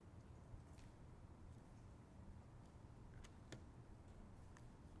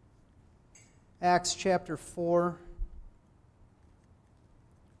Acts chapter 4.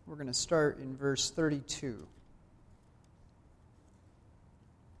 We're going to start in verse 32.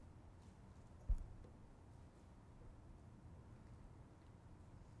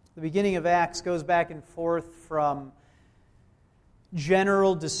 The beginning of Acts goes back and forth from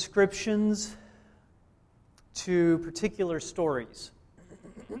general descriptions to particular stories.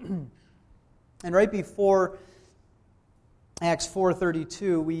 And right before Acts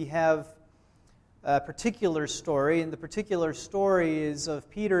 4:32, we have a particular story, and the particular story is of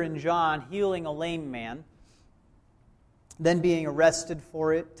Peter and John healing a lame man, then being arrested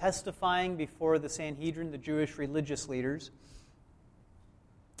for it, testifying before the Sanhedrin, the Jewish religious leaders,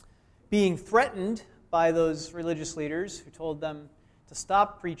 being threatened by those religious leaders who told them to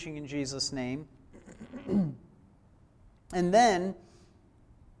stop preaching in Jesus' name, and then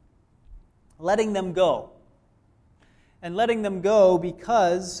letting them go. And letting them go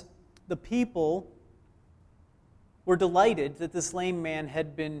because the people were delighted that this lame man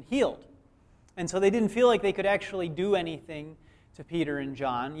had been healed. And so they didn't feel like they could actually do anything to Peter and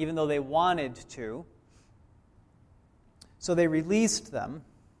John, even though they wanted to. So they released them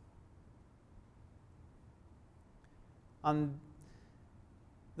on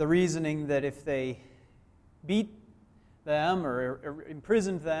the reasoning that if they beat them or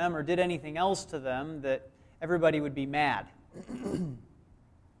imprisoned them or did anything else to them, that everybody would be mad.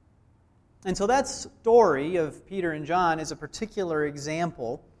 And so that story of Peter and John is a particular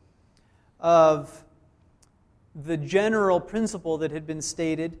example of the general principle that had been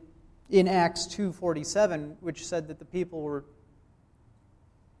stated in Acts 2:47, which said that the people were,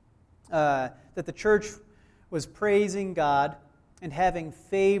 that the church was praising God and having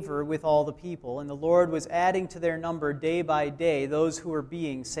favor with all the people, and the Lord was adding to their number day by day those who were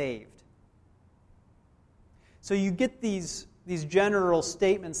being saved. So you get these general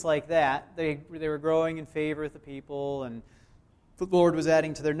statements like that. They were growing in favor with the people, and the Lord was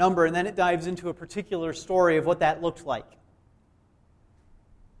adding to their number, and then it dives into a particular story of what that looked like.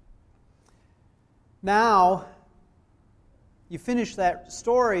 Now, you finish that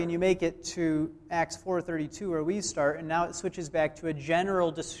story and you make it to Acts 4:32 where we start, and now it switches back to a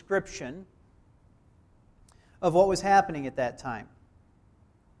general description of what was happening at that time.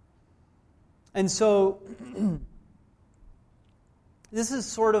 And so this is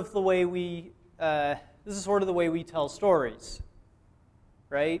sort of the way we tell stories,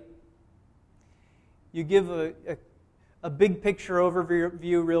 right? You give a big picture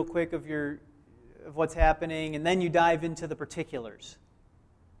overview real quick of what's happening, and then you dive into the particulars.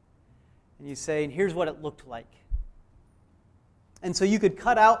 And you say, and here's what it looked like. And so you could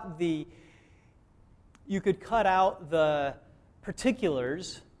cut out the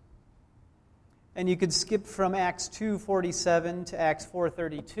particulars, and you could skip from Acts 2:47 to Acts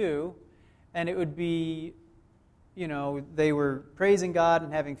 4:32, and it would be, they were praising God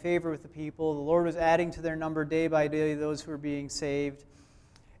and having favor with the people. The Lord was adding to their number day by day those who were being saved.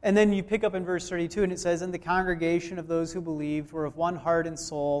 And then you pick up in verse 32, and it says, and the congregation of those who believed were of one heart and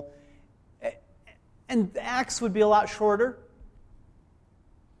soul. And Acts would be a lot shorter,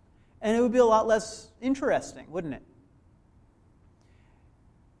 and it would be a lot less interesting, wouldn't it?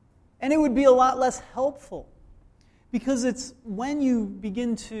 And it would be a lot less helpful, because it's when you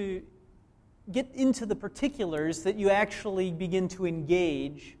begin to get into the particulars that you actually begin to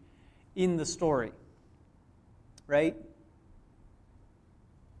engage in the story, right?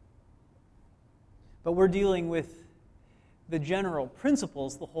 But we're dealing with the general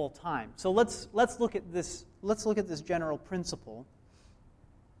principles the whole time. So let's look at this. Let's look at this general principle.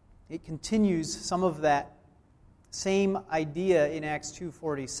 It continues some of that same idea in Acts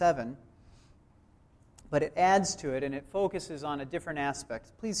 2:47, but it adds to it and it focuses on a different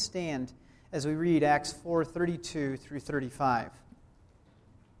aspect. Please stand as we read Acts 4:32 through 35.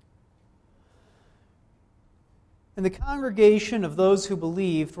 And the congregation of those who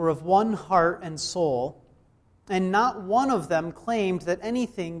believed were of one heart and soul, and not one of them claimed that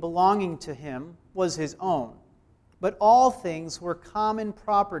anything belonging to him was his own, but all things were common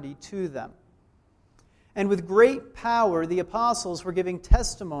property to them. And with great power the apostles were giving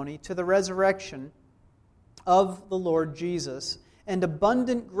testimony to the resurrection of the Lord Jesus, and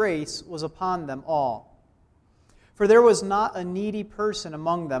abundant grace was upon them all. For there was not a needy person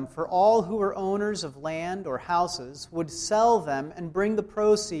among them, for all who were owners of land or houses would sell them and bring the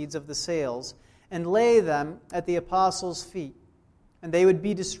proceeds of the sales and lay them at the apostles' feet, and they would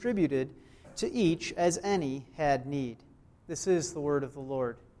be distributed to each as any had need. This is the word of the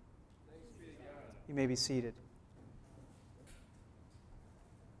Lord. You may be seated.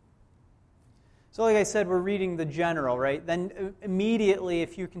 So like I said, we're reading the general, right? Then immediately,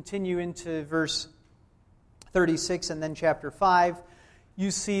 if you continue into verse 36 and then chapter 5,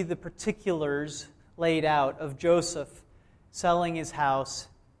 you see the particulars laid out of Joseph selling his house.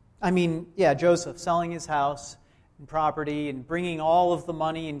 Joseph selling his house and property and bringing all of the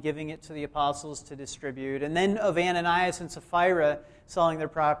money and giving it to the apostles to distribute. And then of Ananias and Sapphira selling their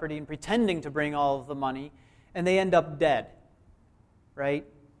property and pretending to bring all of the money. And they end up dead, right?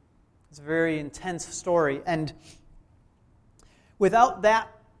 It's a very intense story. And without that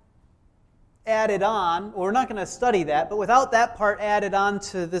added on, well, we're not going to study that, but without that part added on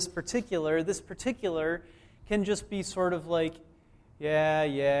to this particular can just be sort of like, yeah.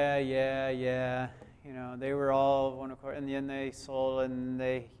 They were all one accord, and then they sold, and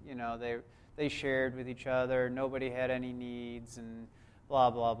they shared with each other. Nobody had any needs, and blah,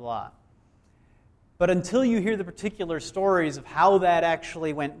 blah, blah. But until you hear the particular stories of how that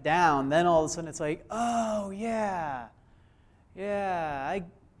actually went down, then all of a sudden it's like, oh, yeah,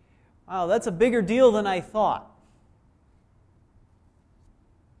 wow, that's a bigger deal than I thought.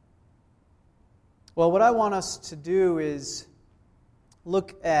 Well, what I want us to do is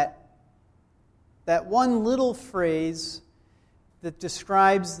look at that one little phrase that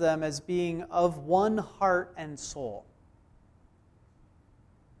describes them as being of one heart and soul.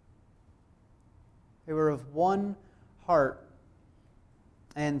 They were of one heart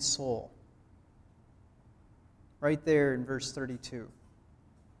and soul. Right there in verse 32.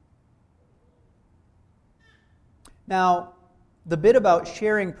 Now, the bit about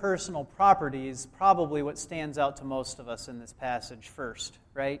sharing personal property is probably what stands out to most of us in this passage first,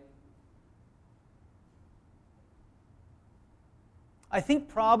 right? I think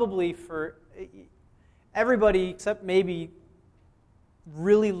probably for everybody except maybe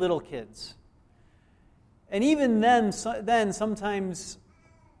really little kids. And even then sometimes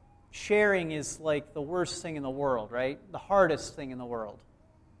sharing is like the worst thing in the world, right? The hardest thing in the world.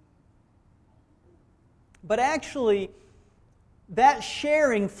 But actually, that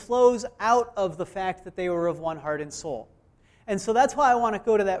sharing flows out of the fact that they were of one heart and soul. And so that's why I want to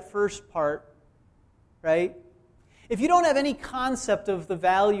go to that first part, right? If you don't have any concept of the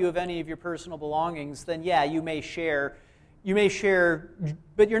value of any of your personal belongings, then yeah, you may share,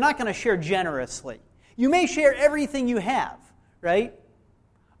 but you're not going to share generously. You may share everything you have, right?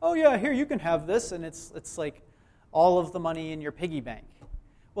 Oh yeah, here, you can have this, and it's like all of the money in your piggy bank.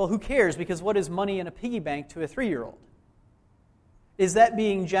 Well, who cares? Because what is money in a piggy bank to a 3-year-old? Is that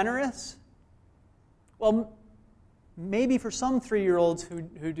being generous? Well, maybe for some 3-year-olds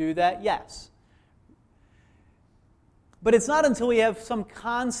who do that, yes. But it's not until we have some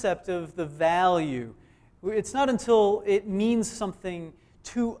concept of the value, it's not until it means something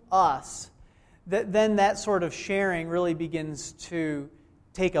to us that then that sort of sharing really begins to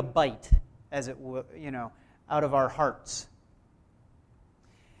take a bite, as it out of our hearts.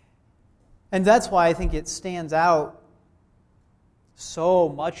 And that's why I think it stands out so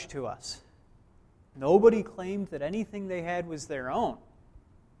much to us. Nobody claimed that anything they had was their own.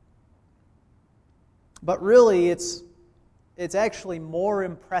 But really, it's actually more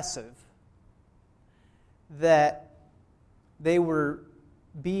impressive that they were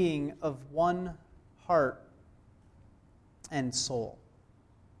being of one heart and soul.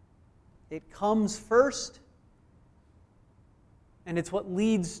 It comes first, and it's what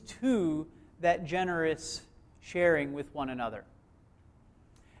leads to that generous sharing with one another.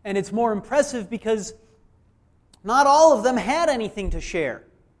 And it's more impressive because not all of them had anything to share.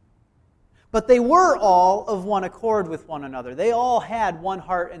 But they were all of one accord with one another. They all had one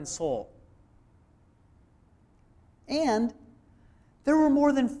heart and soul. And there were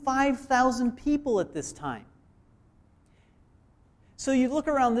more than 5,000 people at this time. So you look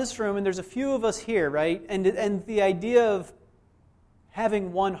around this room, and there's a few of us here, right? And the idea of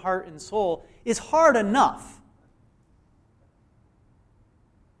having one heart and soul is hard enough.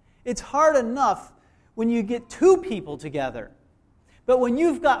 It's hard enough when you get 2 people together. But when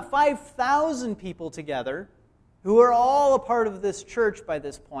you've got 5,000 people together, who are all a part of this church by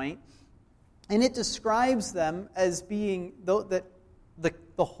this point, and it describes them as being, that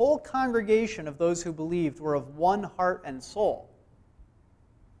the whole congregation of those who believed were of one heart and soul.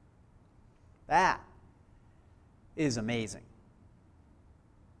 That is amazing.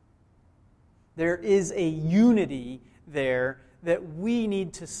 There is a unity there that we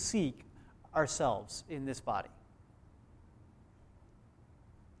need to seek ourselves in this body.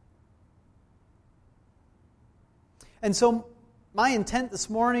 And so my intent this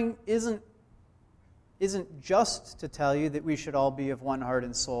morning isn't just to tell you that we should all be of one heart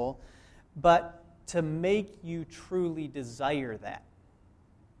and soul, but to make you truly desire that.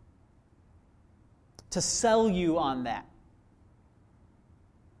 to sell you on that.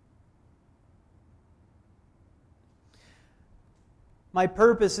 My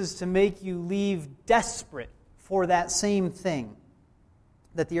purpose is to make you leave desperate for that same thing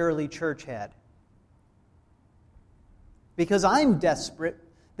that the early church had. Because I'm desperate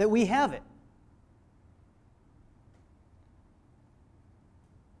that we have it.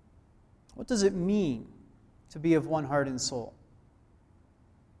 What does it mean to be of one heart and soul?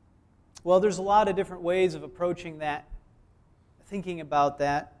 Well, there's a lot of different ways of approaching that, thinking about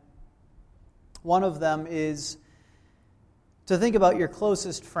that. One of them is to think about your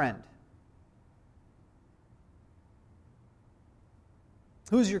closest friend.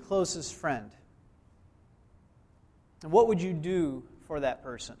 Who's your closest friend? And what would you do for that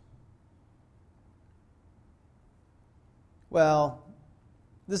person? Well,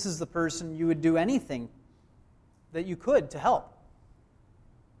 this is the person you would do anything that you could to help.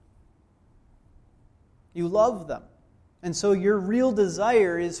 You love them. And so your real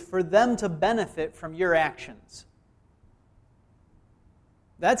desire is for them to benefit from your actions.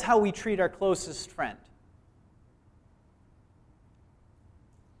 That's how we treat our closest friend.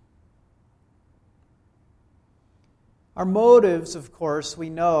 Our motives, of course, we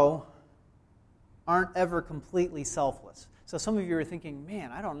know, aren't ever completely selfless. So some of you are thinking,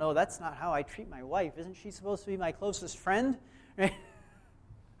 man, I don't know, that's not how I treat my wife. Isn't she supposed to be my closest friend? Right?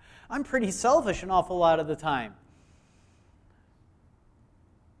 I'm pretty selfish an awful lot of the time.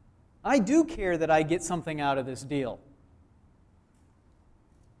 I do care that I get something out of this deal.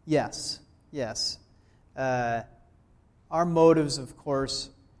 Yes. Our motives, of course,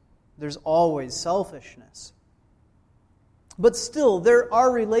 there's always selfishness. But still, there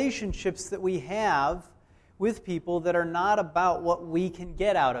are relationships that we have with people that are not about what we can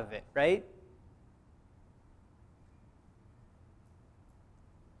get out of it, right?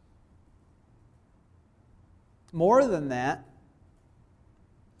 More than that,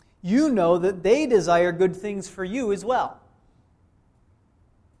 you know that they desire good things for you as well.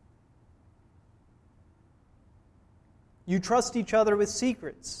 You trust each other with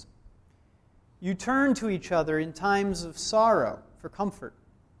secrets. You turn to each other in times of sorrow for comfort.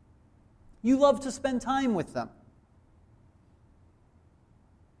 You love to spend time with them.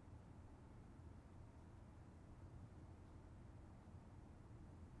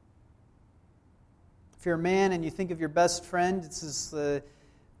 If you're a man and you think of your best friend, this is the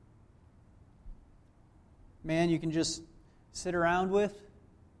man you can just sit around with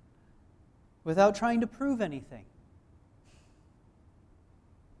without trying to prove anything.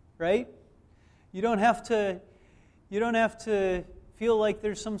 Right? You don't have to feel like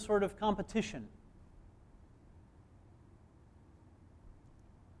there's some sort of competition.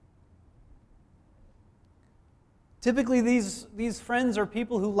 Typically, these friends are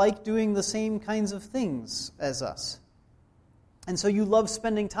people who like doing the same kinds of things as us. And so you love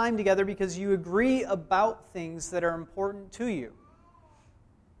spending time together because you agree about things that are important to you.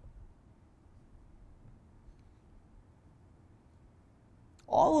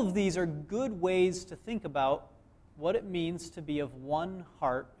 All of these are good ways to think about what it means to be of one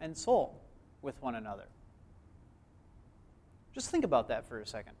heart and soul with one another. Just think about that for a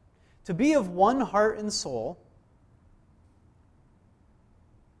second. To be of one heart and soul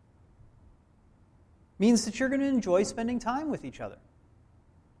means that you're going to enjoy spending time with each other.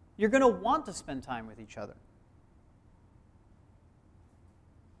 You're going to want to spend time with each other.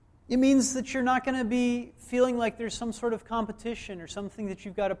 It means that you're not going to be feeling like there's some sort of competition or something that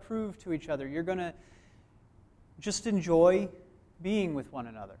you've got to prove to each other. You're going to just enjoy being with one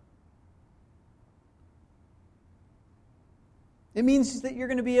another. It means that you're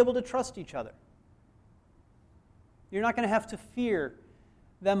going to be able to trust each other. You're not going to have to fear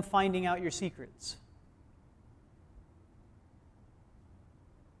them finding out your secrets.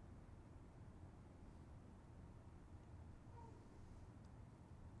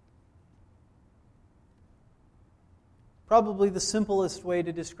 Probably the simplest way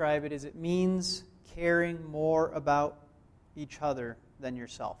to describe it is it means caring more about each other than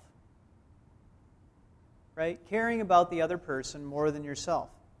yourself. Right? Caring about the other person more than yourself.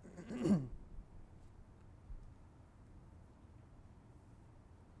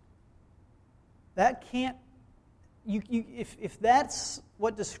 That can't, if that's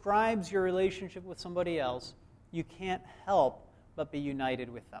what describes your relationship with somebody else, you can't help but be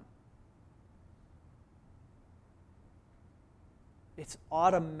united with them. It's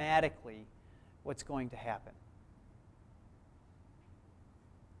automatically what's going to happen.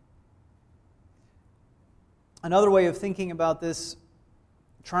 Another way of thinking about this,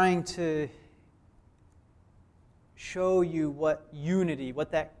 trying to show you what unity,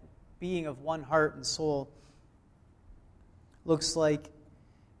 what that being of one heart and soul looks like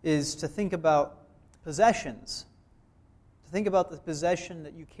is to think about possessions, to think about the possession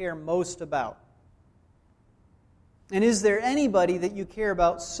that you care most about. And is there anybody that you care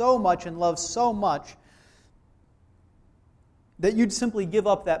about so much and love so much that you'd simply give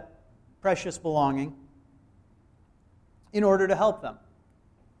up that precious belonging in order to help them?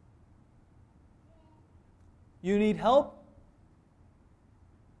 You need help?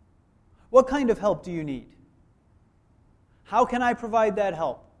 What kind of help do you need? How can I provide that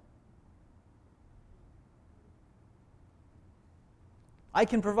help? I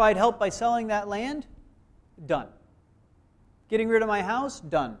can provide help by selling that land? Done. Getting rid of my house?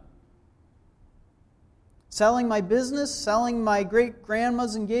 Done. Selling my business? Selling my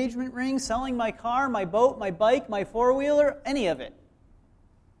great-grandma's engagement ring? Selling my car, my boat, my bike, my four-wheeler? Any of it.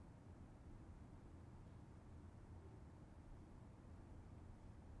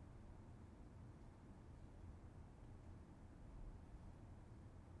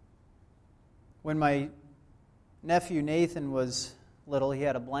 When my nephew Nathan was little, he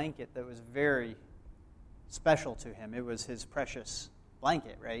had a blanket that was very special to him. It was his precious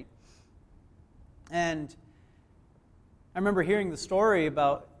blanket, right? And I remember hearing the story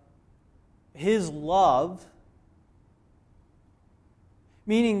about his love,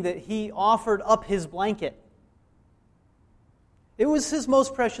 meaning that he offered up his blanket. It was his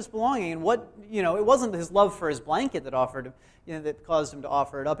most precious belonging, and it wasn't his love for his blanket that caused him to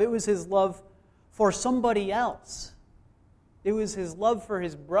offer it up. It was his love for somebody else. It was his love for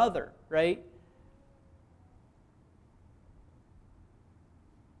his brother, right?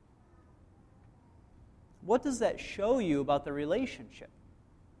 What does that show you about the relationship?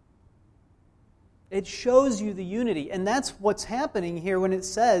 It shows you the unity, and that's what's happening here when it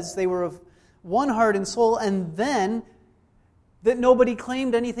says they were of one heart and soul, and then that nobody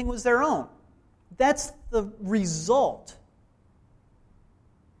claimed anything was their own. That's the result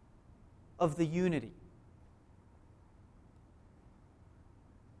of the unity.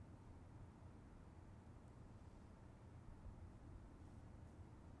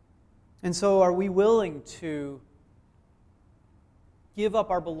 And so are we willing to give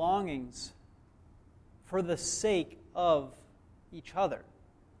up our belongings for the sake of each other?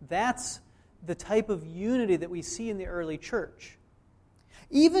 That's the type of unity that we see in the early church.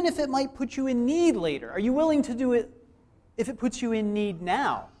 Even if it might put you in need later, are you willing to do it if it puts you in need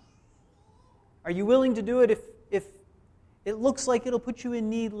now? Are you willing to do it if it looks like it'll put you in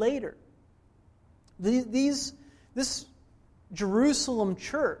need later? This Jerusalem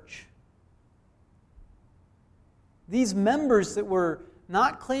church, these members that were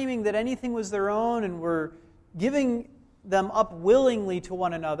not claiming that anything was their own and were giving them up willingly to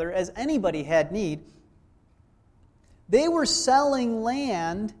one another as anybody had need, they were selling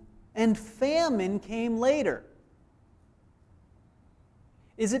land and famine came later.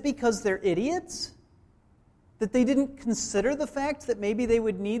 Is it because they're idiots? That they didn't consider the fact that maybe they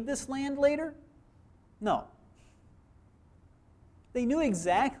would need this land later? No. They knew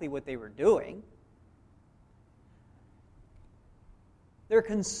exactly what they were doing. Their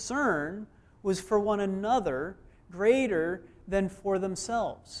concern was for one another greater than for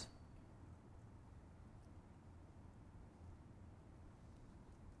themselves.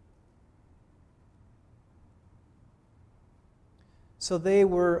 So they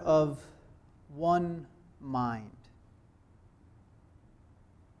were of one mind.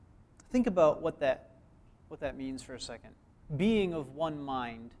 Think about what that means for a second. Being of one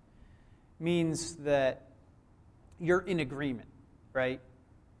mind means that you're in agreement, right?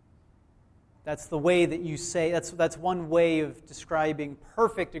 That's the way that you say, that's one way of describing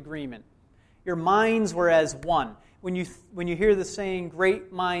perfect agreement. Your minds were as one. When you hear the saying,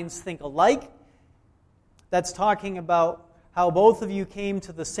 great minds think alike, that's talking about how both of you came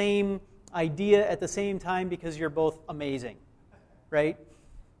to the same idea at the same time because you're both amazing, right?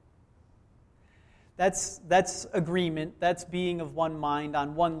 That's agreement. That's being of one mind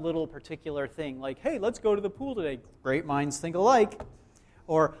on one little particular thing. Like, hey, let's go to the pool today. Great minds think alike.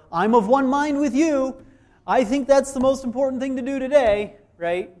 Or, I'm of one mind with you. I think that's the most important thing to do today,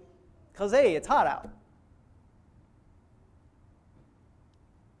 right? Because, hey, it's hot out.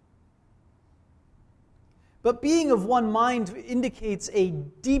 But being of one mind indicates a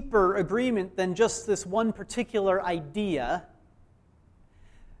deeper agreement than just this one particular idea.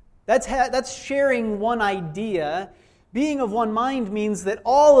 That's sharing one idea. Being of one mind means that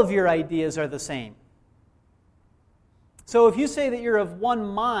all of your ideas are the same. So if you say that you're of one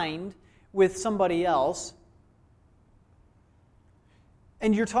mind with somebody else,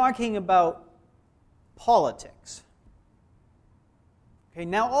 and you're talking about politics, okay, Okay,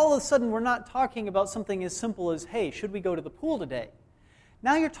 now all of a sudden we're not talking about something as simple as, hey, should we go to the pool today?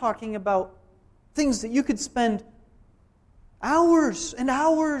 Now you're talking about things that you could spend hours and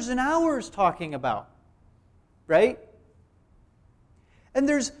hours and hours talking about, right? And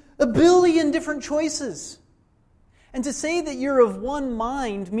there's a billion different choices. And to say that you're of one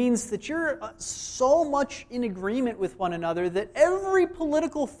mind means that you're so much in agreement with one another that every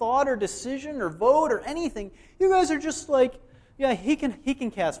political thought or decision or vote or anything, you guys are just like, yeah, he can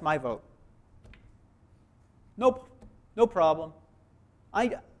cast my vote. Nope, no problem.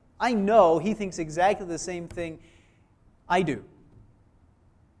 I know he thinks exactly the same thing I do.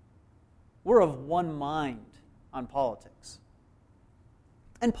 We're of one mind on politics.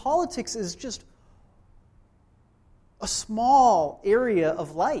 And politics is just a small area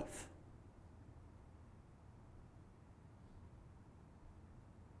of life.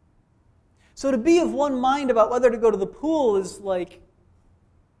 So to be of one mind about whether to go to the pool is like,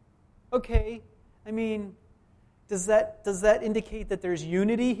 okay, I mean, does that indicate that there's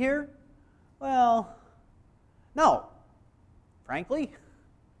unity here? Well, no, frankly.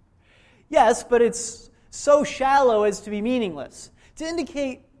 Yes, but it's so shallow as to be meaningless. To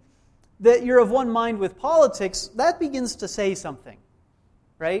indicate that you're of one mind with politics, that begins to say something,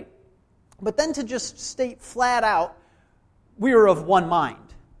 right? But then to just state flat out, we're of one mind.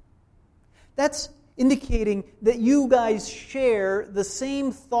 That's indicating that you guys share the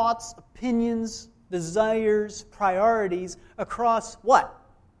same thoughts, opinions, desires, priorities across what?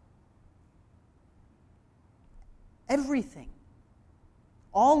 Everything.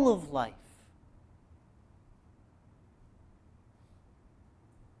 All of life.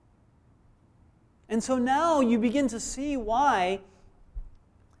 And so now you begin to see why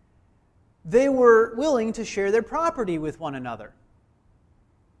they were willing to share their property with one another.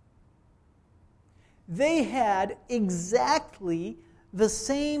 They had exactly the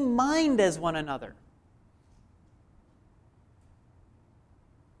same mind as one another.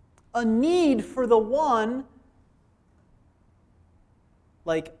 A need for the one,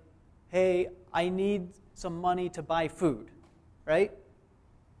 like, hey, I need some money to buy food, right?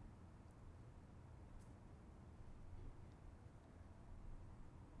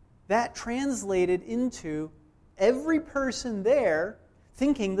 That translated into every person there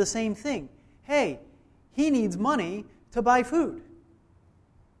thinking the same thing. Hey, he needs money to buy food.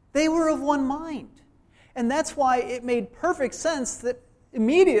 They were of one mind. And that's why it made perfect sense that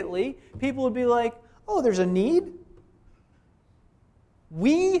immediately people would be like, oh, there's a need?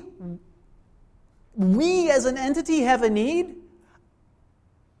 We as an entity have a need?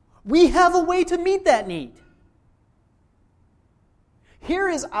 We have a way to meet that need. Here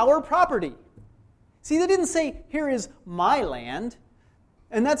is our property. See, they didn't say, here is my land.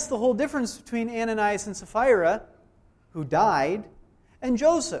 And that's the whole difference between Ananias and Sapphira, who died, and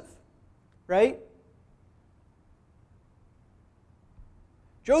Joseph, right?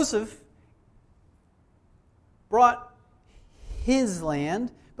 Joseph brought his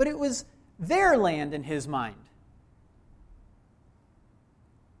land, but it was their land in his mind.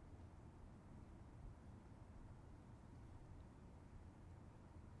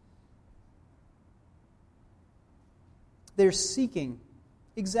 They're seeking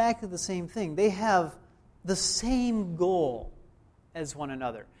exactly the same thing. They have the same goal as one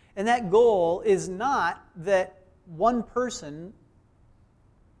another. And that goal is not that one person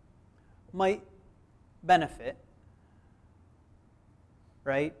might benefit,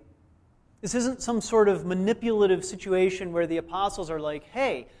 right? This isn't some sort of manipulative situation where the apostles are like,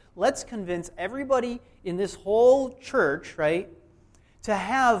 hey, let's convince everybody in this whole church, right, to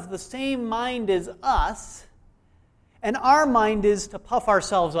have the same mind as us. And our mind is to puff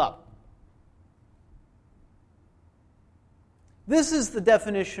ourselves up. This is the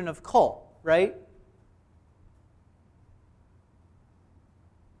definition of cult, right?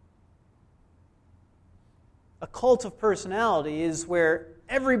 A cult of personality is where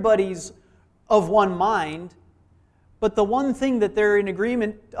everybody's of one mind, but the one thing that they're in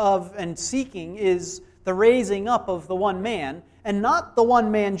agreement of and seeking is the raising up of the one man, and not the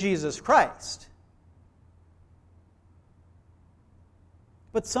one man, Jesus Christ.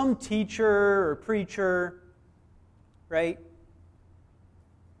 But some teacher or preacher, right?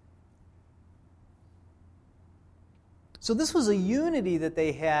 So this was a unity that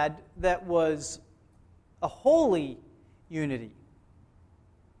they had that was a holy unity,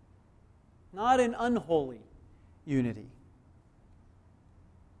 not an unholy unity.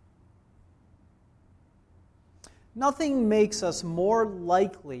 Nothing makes us more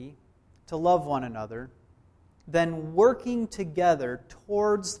likely to love one another than working together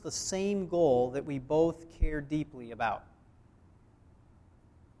towards the same goal that we both care deeply about.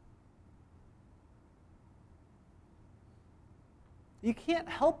 You can't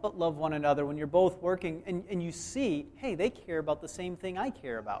help but love one another when you're both working and you see, hey, they care about the same thing I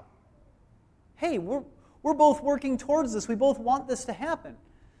care about. Hey, we're both working towards this. We both want this to happen.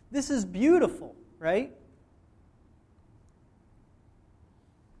 This is beautiful, right?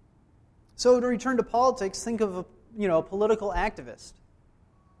 So to return to politics, think of a political activist.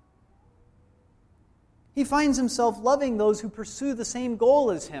 He finds himself loving those who pursue the same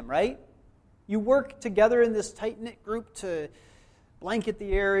goal as him, right? You work together in this tight-knit group to blanket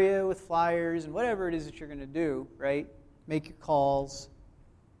the area with flyers and whatever it is that you're going to do, right? Make your calls,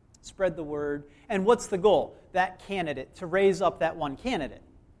 spread the word. And what's the goal? That candidate, to raise up that one candidate.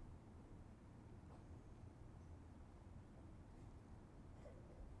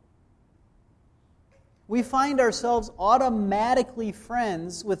 We find ourselves automatically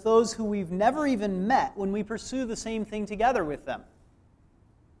friends with those who we've never even met when we pursue the same thing together with them.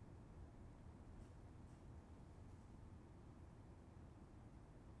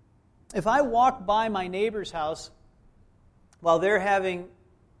 If I walk by my neighbor's house while they're having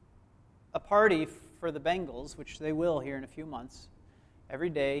a party for the Bengals, which they will here in a few months, every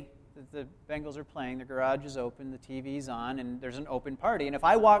day that the Bengals are playing, the garage is open, the TV's on, and there's an open party. And if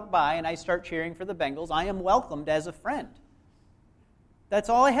I walk by and I start cheering for the Bengals, I am welcomed as a friend. That's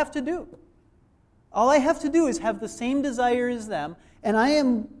all I have to do. All I have to do is have the same desire as them, and I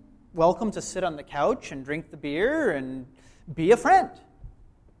am welcome to sit on the couch and drink the beer and be a friend.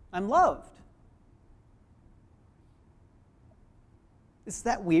 I'm loved. Is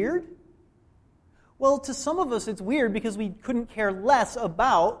that weird? Well, to some of us it's weird because we couldn't care less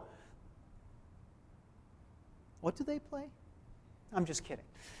about... What do they play? I'm just kidding.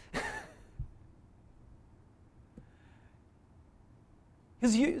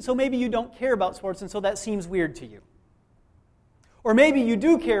 So maybe you don't care about sports, and so that seems weird to you. Or maybe you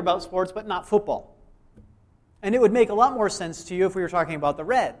do care about sports, but not football. And it would make a lot more sense to you if we were talking about the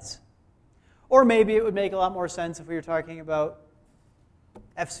Reds. Or maybe it would make a lot more sense if we were talking about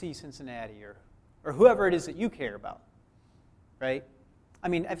FC Cincinnati or whoever it is that you care about, right? I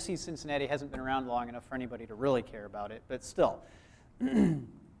mean, FC Cincinnati hasn't been around long enough for anybody to really care about it, but still.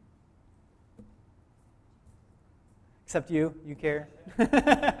 Except you care?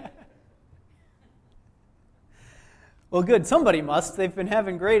 Well, good, somebody must. They've been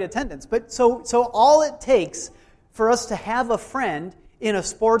having great attendance. But so all it takes for us to have a friend in a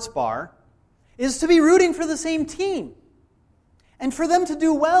sports bar is to be rooting for the same team. And for them to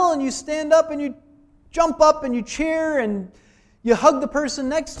do well, and you stand up and you jump up and you cheer and you hug the person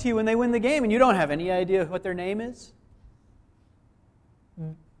next to you when they win the game and you don't have any idea what their name is.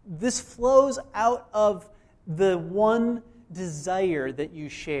 This flows out of the one desire that you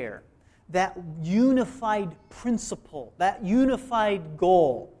share, that unified principle, that unified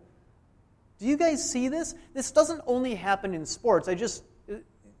goal. Do you guys see this? This doesn't only happen in sports.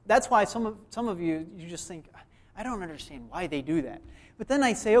 That's why some of you just think, I don't understand why they do that. But then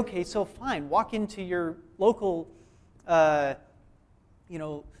I say, okay, so fine, walk into your local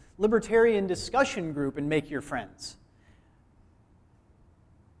libertarian discussion group and make your friends.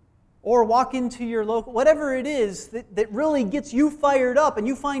 Or walk into your local, whatever it is that really gets you fired up, and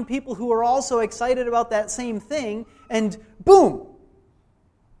you find people who are also excited about that same thing, and boom!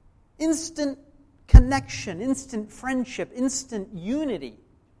 Instant connection, instant friendship, instant unity.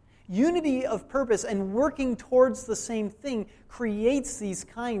 Unity of purpose and working towards the same thing creates these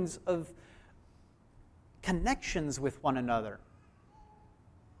kinds of connections with one another.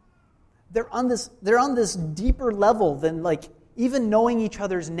 They're on this deeper level than like even knowing each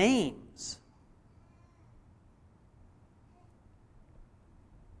other's names.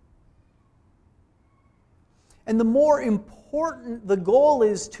 And the more important the goal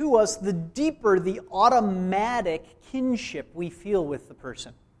is to us, the deeper the automatic kinship we feel with the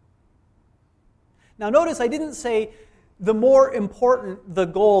person. Now notice I didn't say the more important the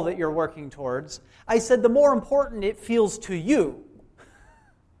goal that you're working towards. I said the more important it feels to you.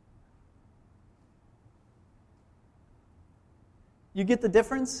 You get the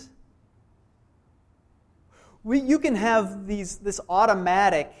difference? You can have this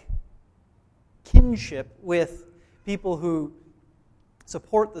automatic kinship with people who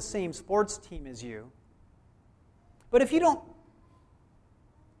support the same sports team as you. But if you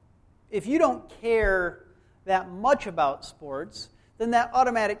don't care that much about sports, then that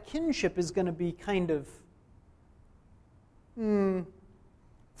automatic kinship is going to be kind of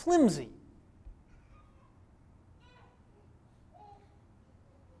flimsy.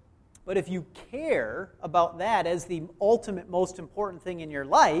 But if you care about that as the ultimate, most important thing in your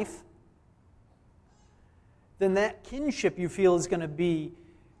life, then that kinship you feel is going to be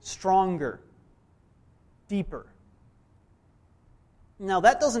stronger, deeper. Now,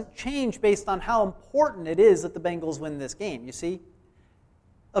 that doesn't change based on how important it is that the Bengals win this game, you see?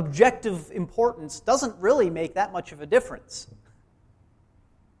 Objective importance doesn't really make that much of a difference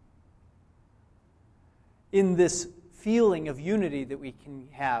in this feeling of unity that we can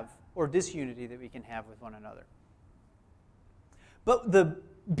have, or disunity that we can have with one another. But the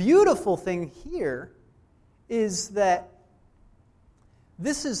beautiful thing here is that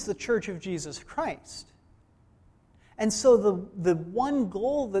this is the Church of Jesus Christ. And so the one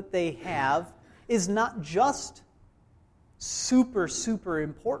goal that they have is not just super, super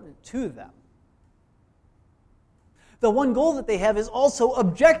important to them. The one goal that they have is also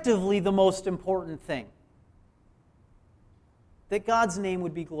objectively the most important thing. That God's name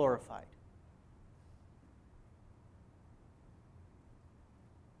would be glorified.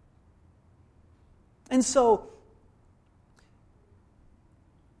 And so,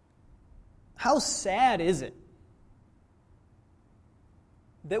 how sad is it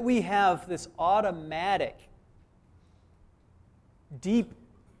that we have this automatic, deep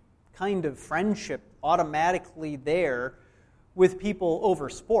kind of friendship automatically there with people over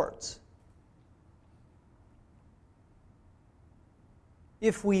sports?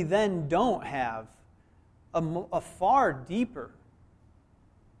 If we then don't have a far deeper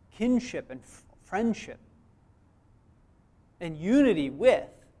kinship and friendship and unity with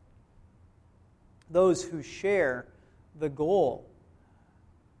those who share the goal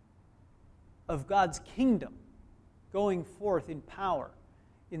of God's kingdom going forth in power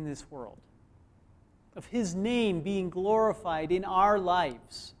in this world, of His name being glorified in our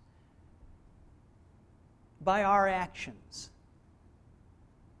lives by our actions.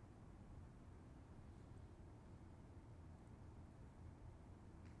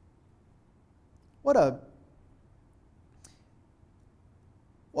 What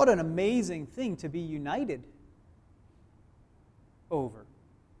an amazing thing to be united over.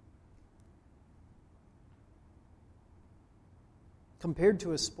 Compared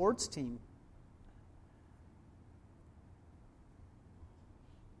to a sports team,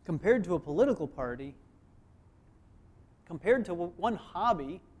 compared to a political party, compared to one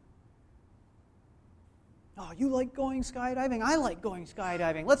hobby. Oh, you like going skydiving? I like going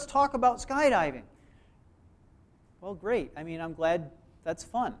skydiving. Let's talk about skydiving. Well, great. I mean, I'm glad that's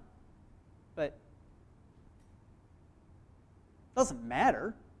fun. But it doesn't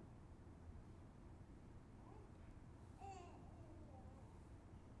matter.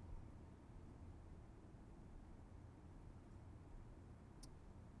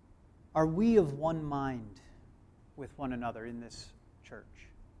 Are we of one mind with one another in this church?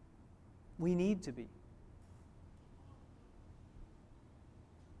 We need to be.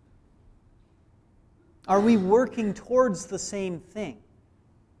 Are we working towards the same thing?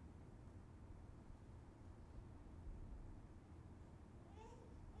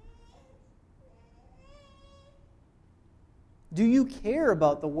 Do you care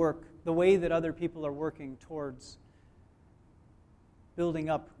about the work, the way that other people are working towards building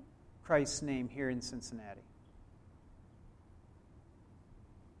up Christ's name here in Cincinnati?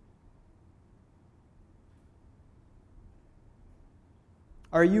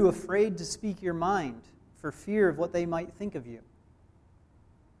 Are you afraid to speak your mind for fear of what they might think of you?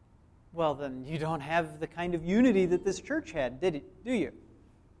 Well, then you don't have the kind of unity that this church had, do you?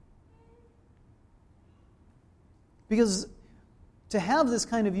 Because to have this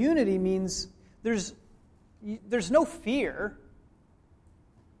kind of unity means there's no fear,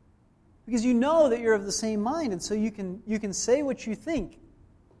 because you know that you're of the same mind, and so you can say what you think.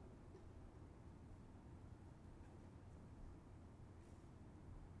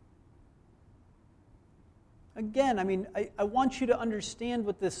 Again, I mean, I want you to understand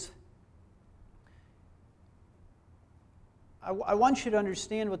what this. I want you to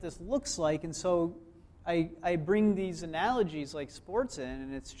understand what this looks like, and so I bring these analogies like sports in,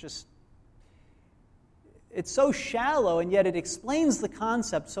 and it's so shallow, and yet it explains the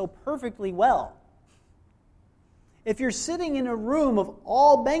concept so perfectly well. If you're sitting in a room of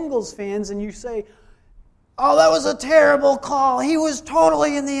all Bengals fans and you say, "Oh, that was a terrible call. He was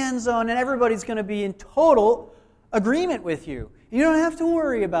totally in the end zone," and everybody's going to be in total agreement with you. You don't have to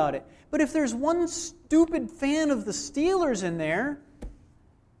worry about it. But if there's one stupid fan of the Steelers in there,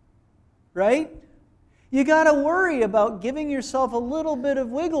 right? You got to worry about giving yourself a little bit of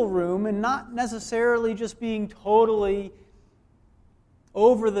wiggle room and not necessarily just being totally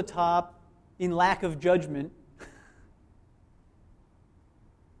over the top in lack of judgment.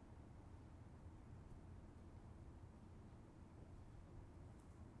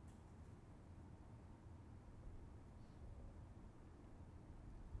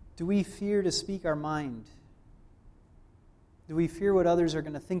 Do we fear to speak our mind? Do we fear what others are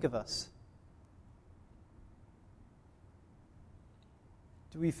going to think of us?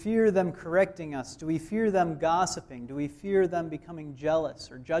 Do we fear them correcting us? Do we fear them gossiping? Do we fear them becoming jealous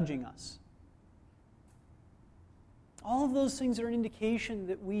or judging us? All of those things are an indication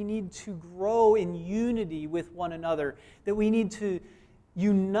that we need to grow in unity with one another, that we need to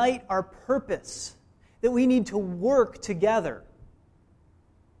unite our purpose, that we need to work together.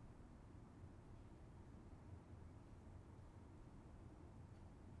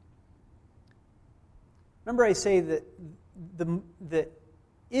 Remember I say that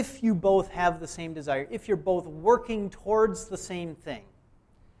if you both have the same desire, if you're both working towards the same thing,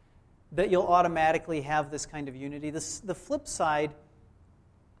 that you'll automatically have this kind of unity. The flip side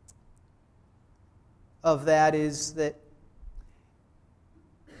of that is that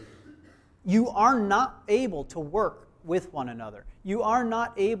you are not able to work with one another. You are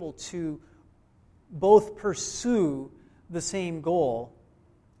not able to both pursue the same goal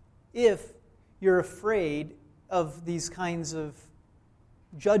if you're afraid of these kinds of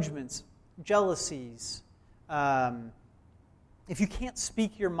judgments, jealousies, if you can't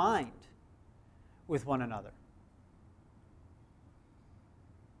speak your mind with one another.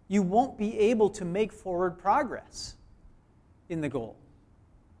 You won't be able to make forward progress in the goal.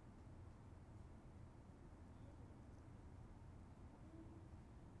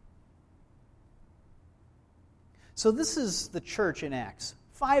 So this is the church in Acts.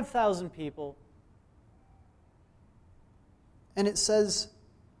 5,000 people. And it says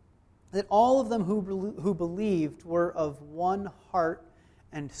that all of them who believed were of one heart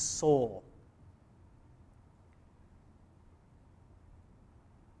and soul.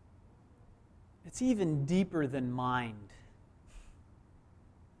 It's even deeper than mind.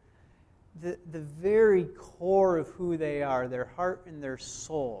 The very core of who they are, their heart and their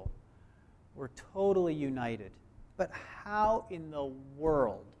soul, were totally united. But how in the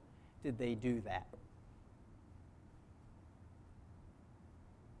world did they do that?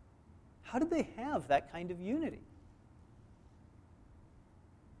 How did they have that kind of unity?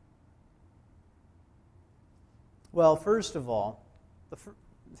 Well, first of all,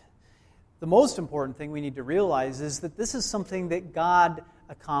 the most important thing we need to realize is that this is something that God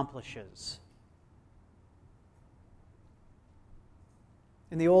accomplishes.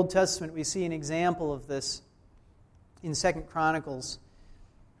 In the Old Testament, we see an example of this in 2 Chronicles.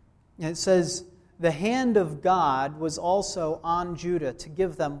 And it says, "The hand of God was also on Judah to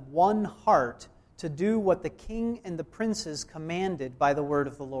give them one heart to do what the king and the princes commanded by the word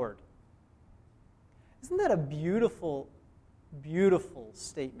of the Lord." Isn't that a beautiful, beautiful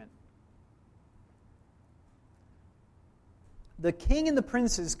statement? The king and the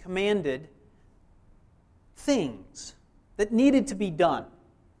princes commanded things that needed to be done,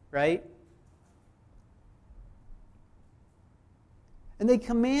 right? And they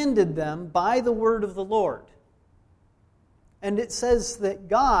commanded them by the word of the Lord. And it says that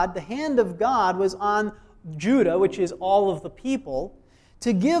God, the hand of God, was on Judah, which is all of the people,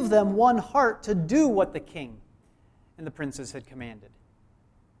 to give them one heart to do what the king and the princes had commanded.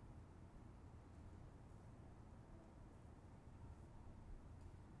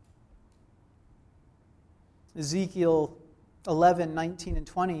 Ezekiel 11, 19, and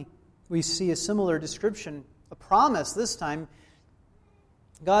 20, we see a similar description, a promise this time.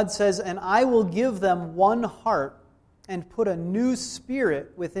 God says, "And I will give them one heart and put a new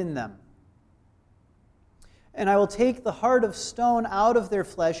spirit within them. And I will take the heart of stone out of their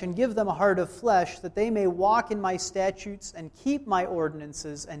flesh and give them a heart of flesh, that they may walk in my statutes and keep my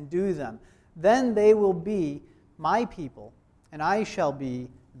ordinances and do them. Then they will be my people, and I shall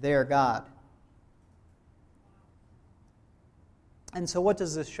be their God." And so what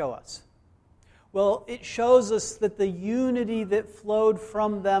does this show us? Well, it shows us that the unity that flowed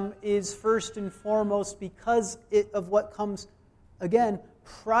from them is first and foremost because of what comes, again,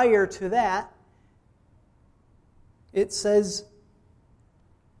 prior to that. It says,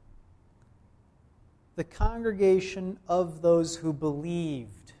 "The congregation of those who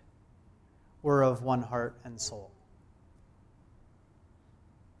believed were of one heart and soul."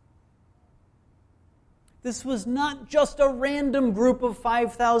 This was not just a random group of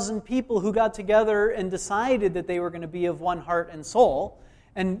 5,000 people who got together and decided that they were going to be of one heart and soul.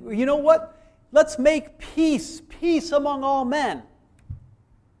 And you know what? Let's make peace among all men.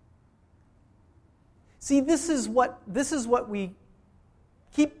 See, this is what we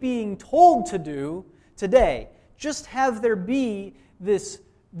keep being told to do today. Just have there be this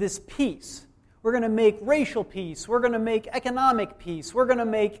peace. We're going to make racial peace. We're going to make economic peace. We're going to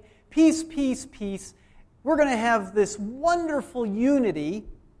make peace. We're going to have this wonderful unity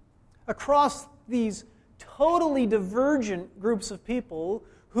across these totally divergent groups of people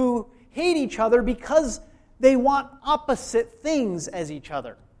who hate each other because they want opposite things as each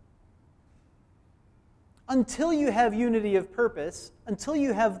other. Until you have unity of purpose, until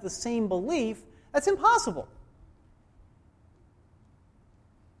you have the same belief, that's impossible.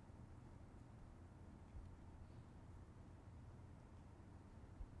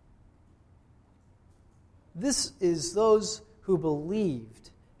 This is those who believed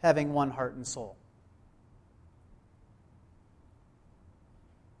having one heart and soul.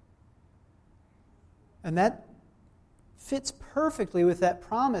 And that fits perfectly with that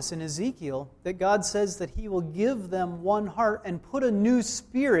promise in Ezekiel that God says that He will give them one heart and put a new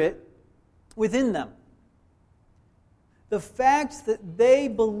spirit within them. The fact that they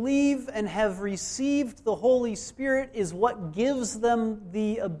believe and have received the Holy Spirit is what gives them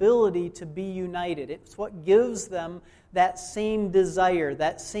the ability to be united. It's what gives them that same desire,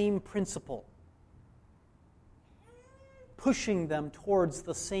 that same principle, pushing them towards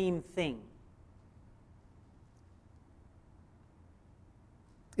the same thing.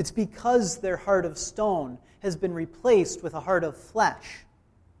 It's because their heart of stone has been replaced with a heart of flesh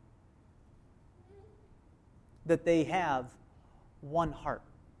that they have one heart.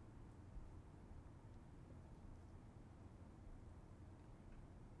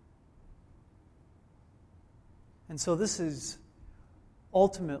 And so this is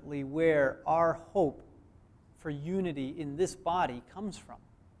ultimately where our hope for unity in this body comes from.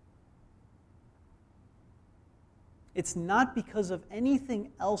 It's not because of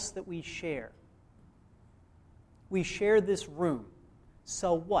anything else that we share. We share this room.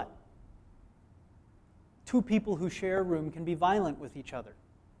 So what? Two people who share a room can be violent with each other.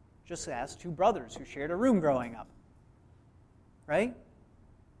 Just ask two brothers who shared a room growing up. Right?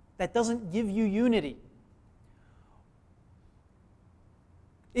 That doesn't give you unity.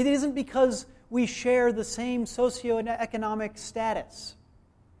 It isn't because we share the same socioeconomic status.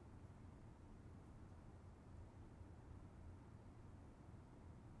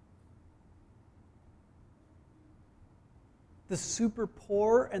 The super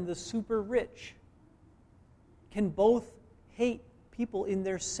poor and the super rich can both hate people in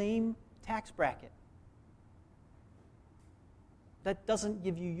their same tax bracket. That doesn't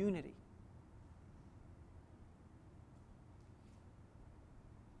give you unity.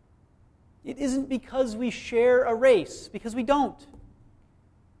 It isn't because we share a race, because we don't.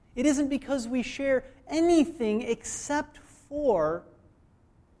 It isn't because we share anything except for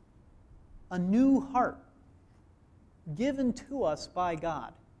a new heart given to us by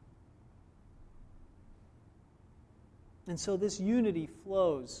God. And so this unity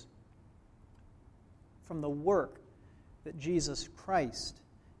flows from the work that Jesus Christ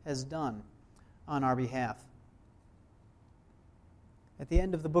has done on our behalf. At the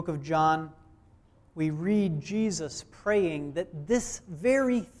end of the book of John, we read Jesus praying that this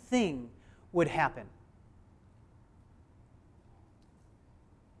very thing would happen.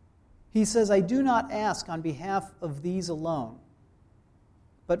 He says, "I do not ask on behalf of these alone,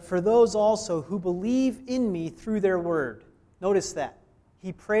 but for those also who believe in me through their word." Notice that.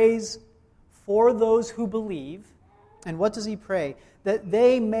 He prays for those who believe. And what does he pray? That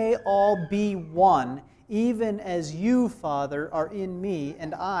they may all be one, even as you, Father, are in me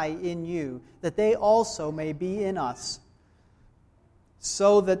and I in you, that they also may be in us,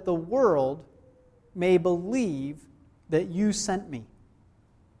 so that the world may believe that you sent me.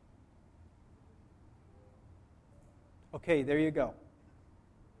 Okay, there you go.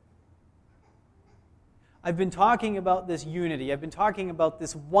 I've been talking about this unity. I've been talking about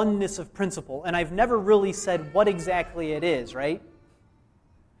this oneness of principle, and I've never really said what exactly it is, right?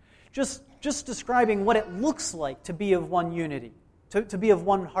 Just describing what it looks like to be of one unity, to be of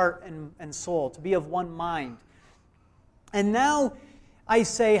one heart and soul, to be of one mind. And now I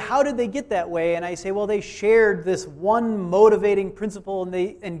say, how did they get that way? And I say, well, they shared this one motivating principle,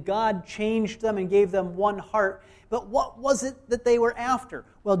 and God changed them and gave them one heart. But what was it that they were after?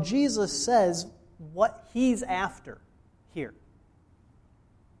 Well, Jesus says what he's after here.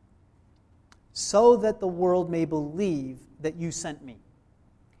 So that the world may believe that you sent me.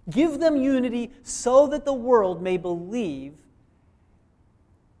 Give them unity so that the world may believe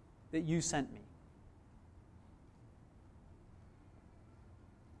that you sent me.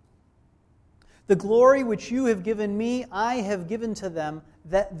 The glory which you have given me, I have given to them,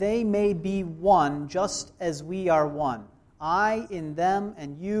 that they may be one, just as we are one. I in them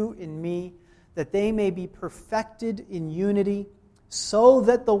and you in me, that they may be perfected in unity, so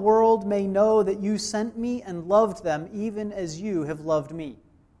that the world may know that you sent me and loved them even as you have loved me.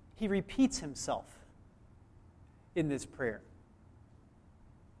 He repeats himself in this prayer.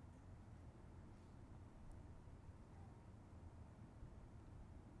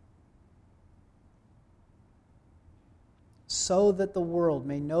 so that the world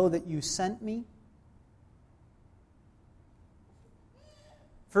may know that you sent me.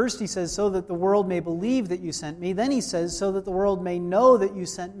 First he says, so that the world may believe that you sent me. Then he says, so that the world may know that you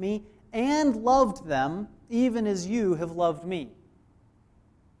sent me and loved them, even as you have loved me.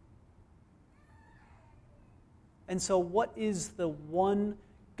 And so what is the one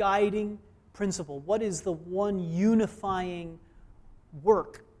guiding principle? What is the one unifying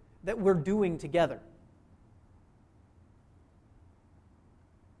work that we're doing together?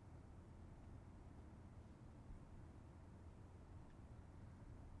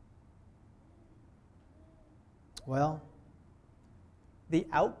 Well, the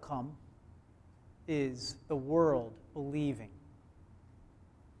outcome is the world believing.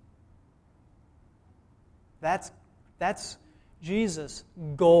 That's Jesus'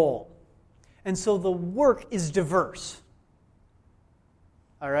 goal. And so the work is diverse.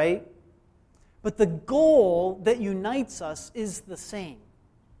 All right? But the goal that unites us is the same.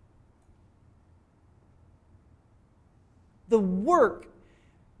 The work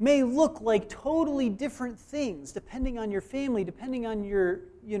may look like totally different things depending on your family, depending on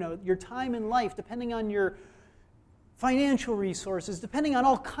your time in life, depending on your financial resources, depending on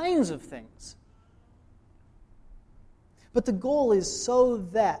all kinds of things. But the goal is so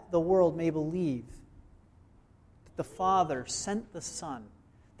that the world may believe that the Father sent the Son,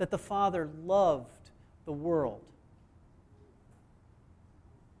 that the Father loved the world.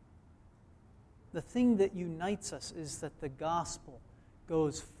 The thing that unites us is that the gospel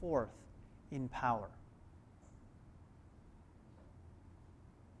goes forth in power.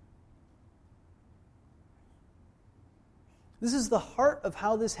 This is the heart of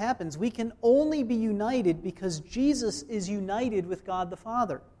how this happens. We can only be united because Jesus is united with God the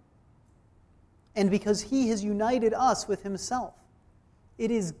Father, and because He has united us with Himself.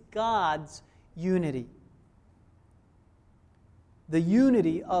 It is God's unity. The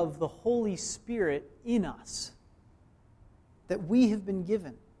unity of the Holy Spirit in us that we have been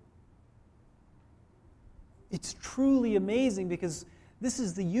given. It's truly amazing because this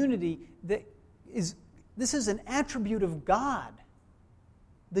is the unity this is an attribute of God.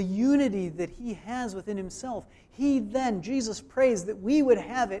 The unity that He has within Himself. Jesus prays that we would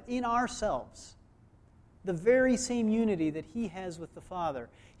have it in ourselves. The very same unity that He has with the Father,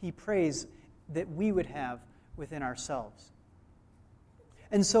 He prays that we would have within ourselves.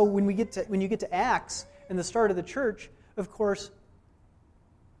 And so when you get to Acts and the start of the church, of course,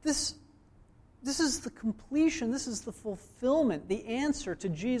 this is the completion, this is the fulfillment, the answer to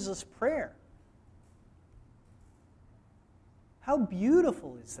Jesus' prayer. How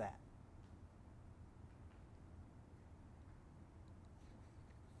beautiful is that?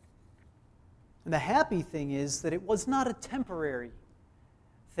 And the happy thing is that it was not a temporary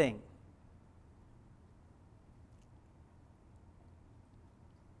thing.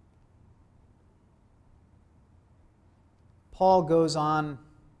 Paul goes on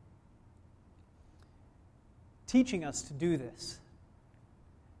teaching us to do this.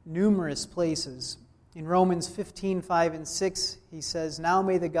 Numerous places. In Romans 15:5 and 6, he says, "Now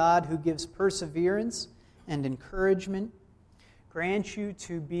may the God who gives perseverance and encouragement grant you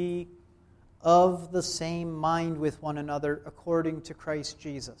to be of the same mind with one another according to Christ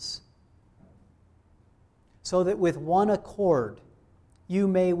Jesus, so that with one accord you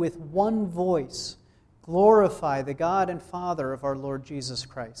may with one voice glorify the God and Father of our Lord Jesus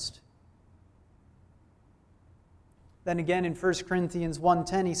Christ." Then again in 1 Corinthians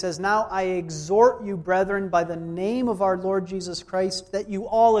 1:10 he says, "Now I exhort you, brethren, by the name of our Lord Jesus Christ, that you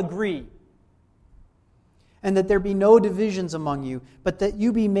all agree, and that there be no divisions among you, but that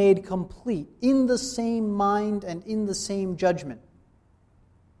you be made complete in the same mind and in the same judgment."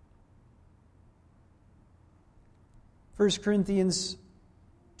 1 Corinthians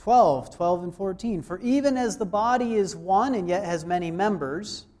 12 and 14, "For even as the body is one and yet has many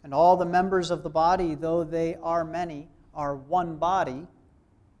members, and all the members of the body, though they are many, are one body,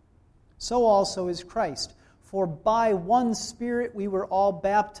 so also is Christ. For by one Spirit we were all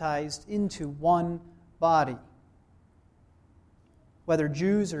baptized into one body, whether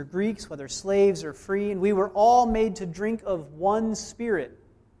Jews or Greeks, whether slaves or free, and we were all made to drink of one Spirit.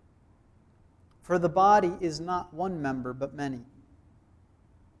 For the body is not one member, but many."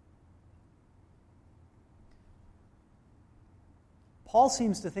 Paul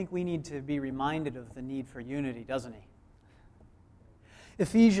seems to think we need to be reminded of the need for unity, doesn't he?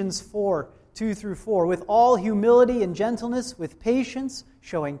 Ephesians 4:2-4, "With all humility and gentleness, with patience,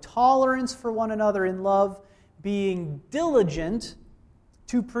 showing tolerance for one another in love, being diligent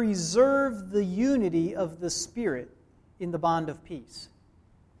to preserve the unity of the Spirit in the bond of peace."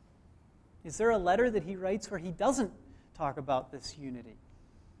 Is there a letter that he writes where he doesn't talk about this unity.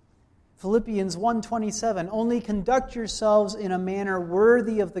 Philippians 1:27, only conduct yourselves in a manner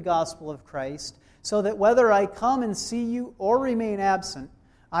worthy of the gospel of Christ, so that whether I come and see you or remain absent,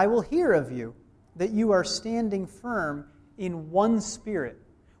 I will hear of you, that you are standing firm in one spirit,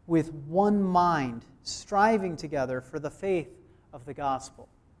 with one mind, striving together for the faith of the gospel.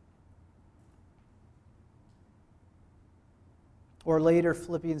 Or later,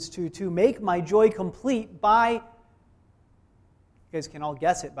 Philippians 2:2, make my joy complete by, you guys can all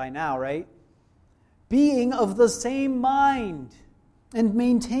guess it by now, right? Being of the same mind and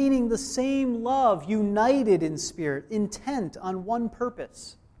maintaining the same love, united in spirit, intent on one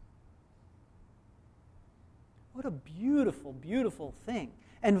purpose. What a beautiful, beautiful thing.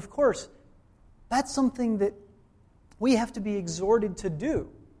 And of course, that's something that we have to be exhorted to do.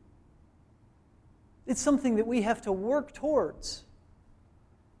 It's something that we have to work towards.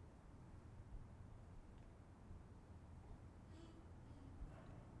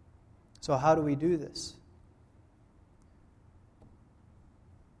 So how do we do this?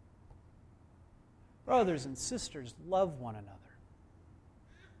 Brothers and sisters, love one another.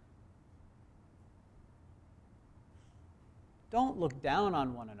 Don't look down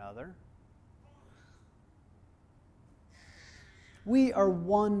on one another. We are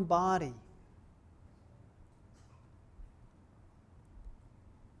one body.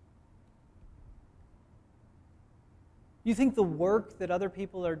 You think the work that other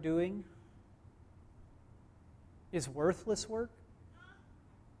people are doing is worthless work?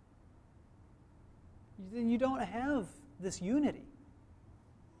 Then you don't have this unity.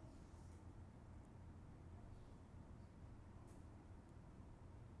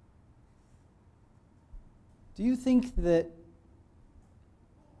 Do you think that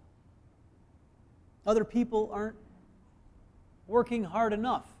other people aren't working hard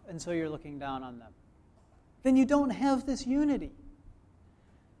enough, and so you're looking down on them? Then you don't have this unity.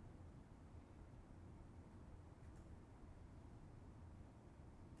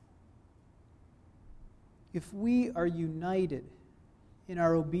 If we are united in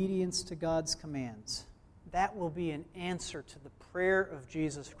our obedience to God's commands, that will be an answer to the prayer of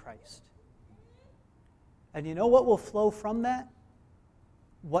Jesus Christ. And you know what will flow from that?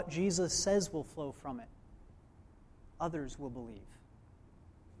 What Jesus says will flow from it. Others will believe.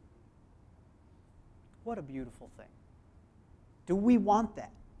 What a beautiful thing. Do we want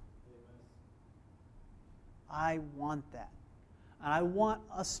that? I want that. And I want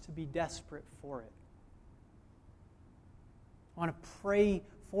us to be desperate for it. I want to pray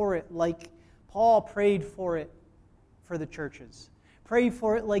for it like Paul prayed for it for the churches. Pray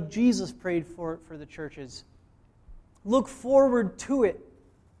for it like Jesus prayed for it for the churches. Look forward to it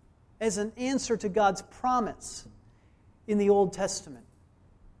as an answer to God's promise in the Old Testament.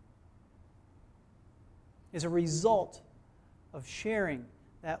 As a result of sharing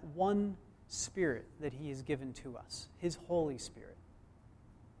that one Spirit that He has given to us, His Holy Spirit.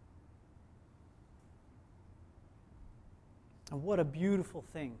 And what a beautiful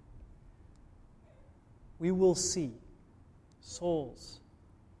thing. We will see souls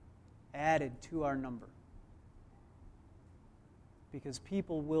added to our number. Because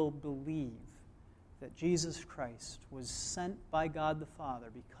people will believe that Jesus Christ was sent by God the Father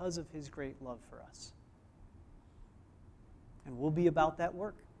because of His great love for us. And we'll be about that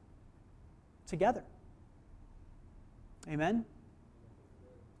work together. Amen?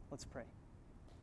 Let's pray.